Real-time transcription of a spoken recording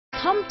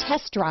Come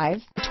test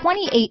drive the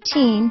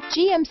 2018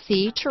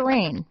 GMC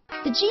Terrain.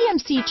 The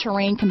GMC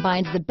Terrain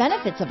combines the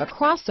benefits of a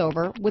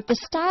crossover with the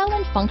style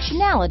and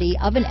functionality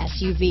of an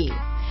SUV.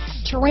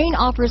 Terrain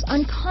offers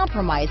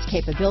uncompromised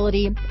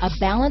capability, a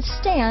balanced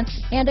stance,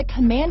 and a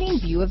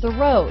commanding view of the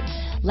road,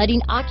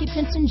 letting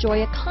occupants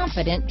enjoy a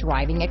confident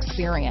driving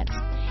experience.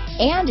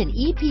 And an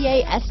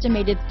EPA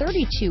estimated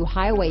 32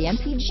 highway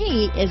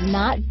MPG is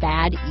not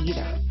bad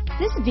either.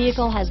 This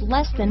vehicle has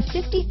less than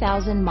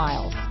 50,000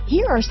 miles.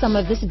 Here are some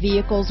of this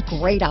vehicle's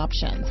great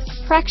options: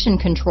 traction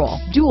control,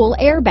 dual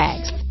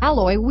airbags,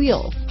 alloy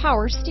wheels,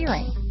 power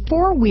steering,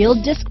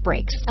 four-wheel disc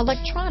brakes,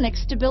 electronic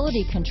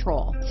stability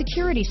control,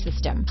 security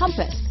system,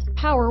 compass,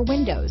 power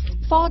windows,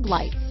 fog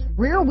lights,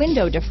 rear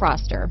window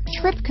defroster,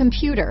 trip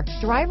computer,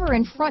 driver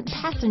and front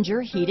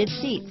passenger heated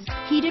seats,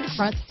 heated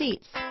front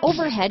seats,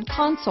 overhead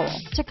console,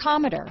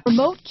 tachometer,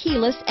 remote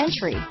keyless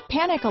entry,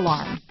 panic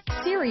alarm,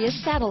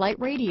 Sirius satellite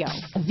radio.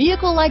 A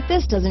vehicle like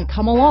this doesn't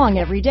come along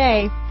every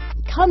day.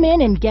 Come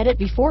in and get it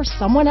before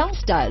someone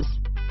else does.